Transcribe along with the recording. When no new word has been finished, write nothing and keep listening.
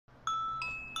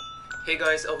Hey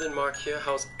guys, Alvin Mark here.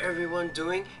 How's everyone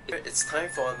doing? It's time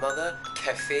for another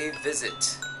cafe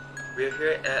visit. We're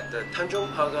here at the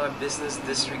Tanjong Pagar Business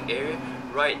District area,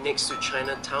 right next to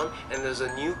Chinatown, and there's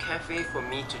a new cafe for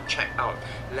me to check out.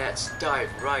 Let's dive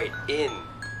right in.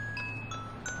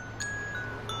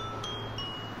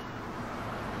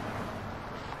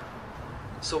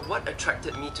 So what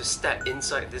attracted me to step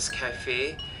inside this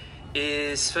cafe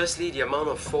is firstly the amount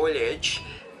of foliage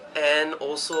and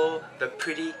also the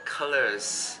pretty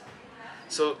colors.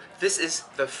 So this is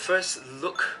the first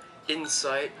look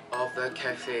inside of the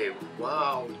cafe.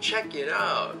 Wow, check it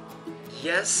out.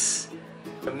 Yes,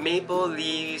 the maple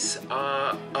leaves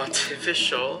are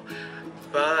artificial,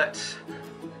 but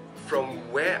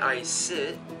from where I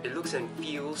sit, it looks and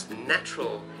feels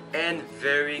natural and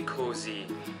very cozy.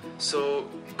 So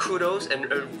kudos and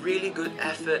a really good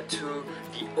effort to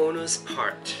the owner's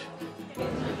part.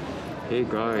 Hey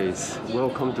guys,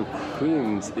 welcome to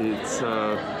Kreams. It's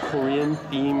a Korean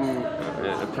theme.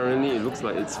 Apparently it looks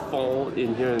like it's fall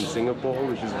in here in Singapore,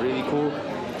 which is really cool.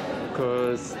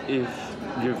 Because if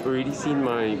you've already seen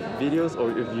my videos,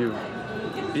 or if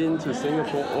you've been to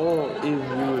Singapore, or if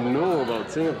you know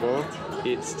about Singapore,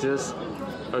 it's just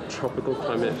a tropical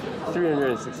climate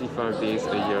 365 days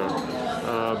a year.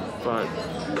 But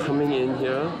coming in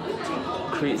here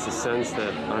creates a sense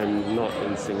that I'm not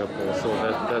in Singapore, so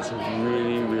that's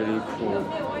really cool.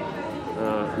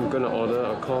 I'm gonna order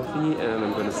a coffee and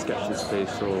I'm gonna sketch this place,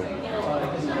 so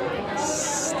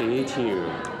stay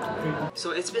tuned.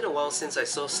 So it's been a while since I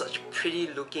saw such pretty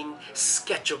looking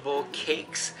sketchable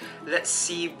cakes. Let's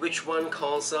see which one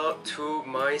calls out to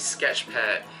my sketch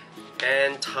pad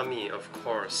and tummy, of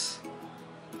course.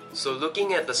 So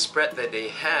looking at the spread that they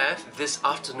have this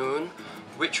afternoon,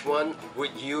 which one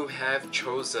would you have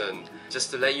chosen? Just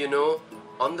to let you know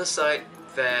on the side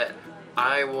that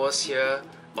I was here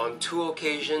on 2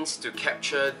 occasions to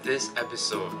capture this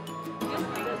episode.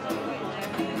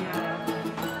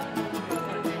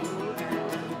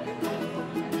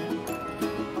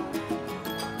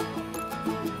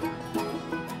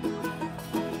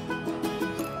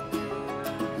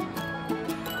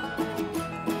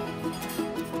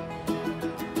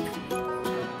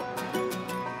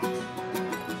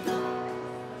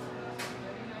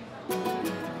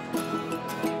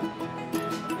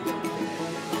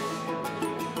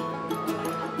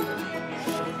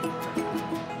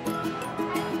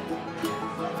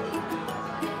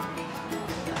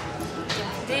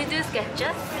 Do you do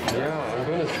sketches? Yeah, I'm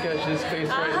gonna sketch this face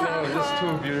right now. It's just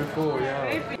too beautiful,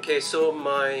 yeah. Okay, so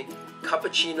my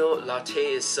cappuccino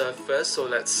latte is served first, so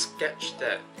let's sketch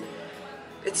that.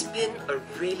 It's been a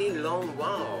really long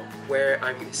while where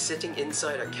I'm sitting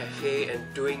inside a cafe and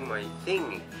doing my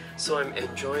thing, so I'm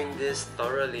enjoying this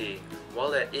thoroughly.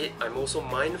 While at it, I'm also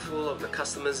mindful of the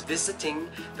customers visiting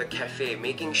the cafe,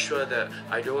 making sure that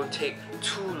I don't take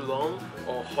too long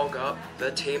or hog up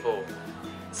the table.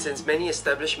 Since many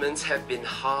establishments have been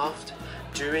halved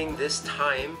during this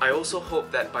time, I also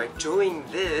hope that by doing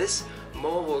this,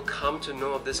 more will come to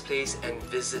know of this place and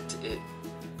visit it.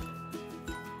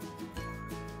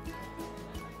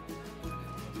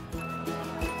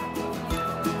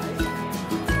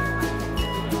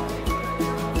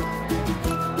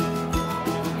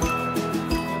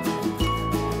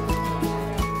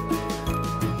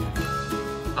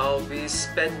 I'll be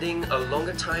spending a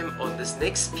longer time on this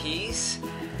next piece,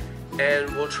 and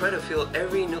we'll try to fill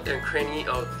every nook and cranny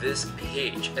of this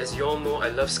page. As you all know, I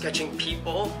love sketching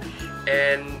people,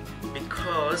 and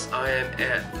because I am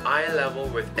at eye level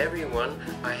with everyone,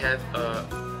 I have a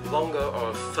longer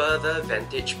or further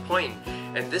vantage point,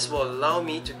 and this will allow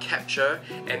me to capture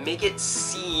and make it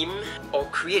seem or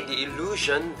create the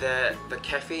illusion that the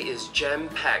cafe is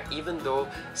jam-packed, even though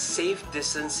safe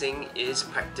distancing is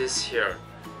practiced here.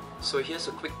 So here's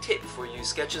a quick tip for you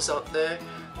sketchers out there.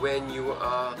 When you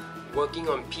are working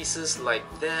on pieces like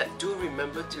that, do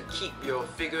remember to keep your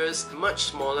figures much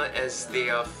smaller as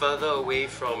they are further away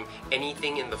from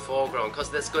anything in the foreground, because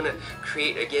that's going to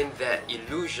create again that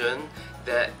illusion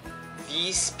that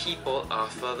these people are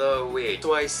further away.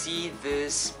 So I see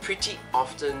this pretty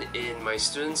often in my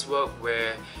students' work,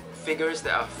 where figures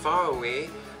that are far away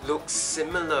look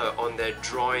similar on their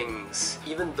drawings,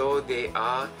 even though they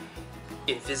are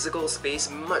in physical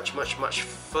space much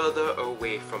further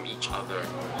away from each other.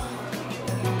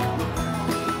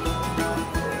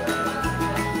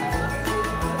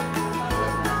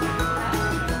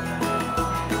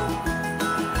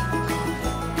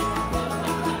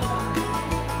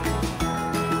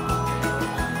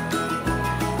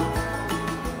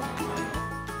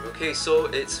 Okay, so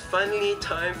it's finally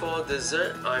time for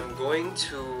dessert. I'm going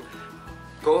to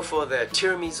go for the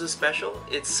Tiramisu special.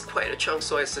 It's quite a chunk,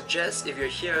 so I suggest if you're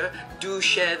here, do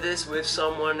share this with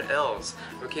someone else.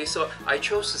 Okay, so I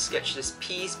chose to sketch this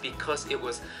piece because it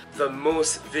was the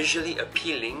most visually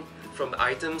appealing from the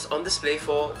items on display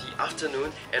for the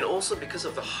afternoon, and also because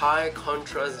of the high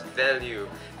contrast value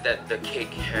that the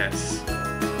cake has.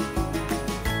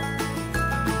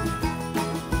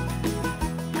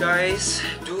 Guys,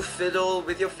 do fiddle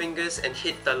with your fingers and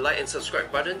hit the like and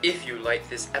subscribe button if you like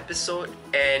this episode,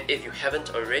 and if you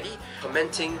haven't already,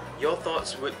 commenting your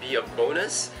thoughts would be a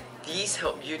bonus. These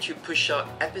help YouTube push out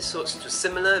episodes to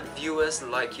similar viewers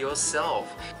like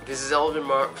yourself. This is Alvin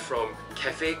from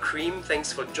Cafe Kreams.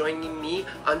 Thanks for joining me.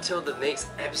 Until the next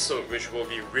episode, which will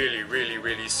be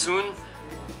really soon.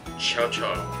 Ciao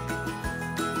ciao.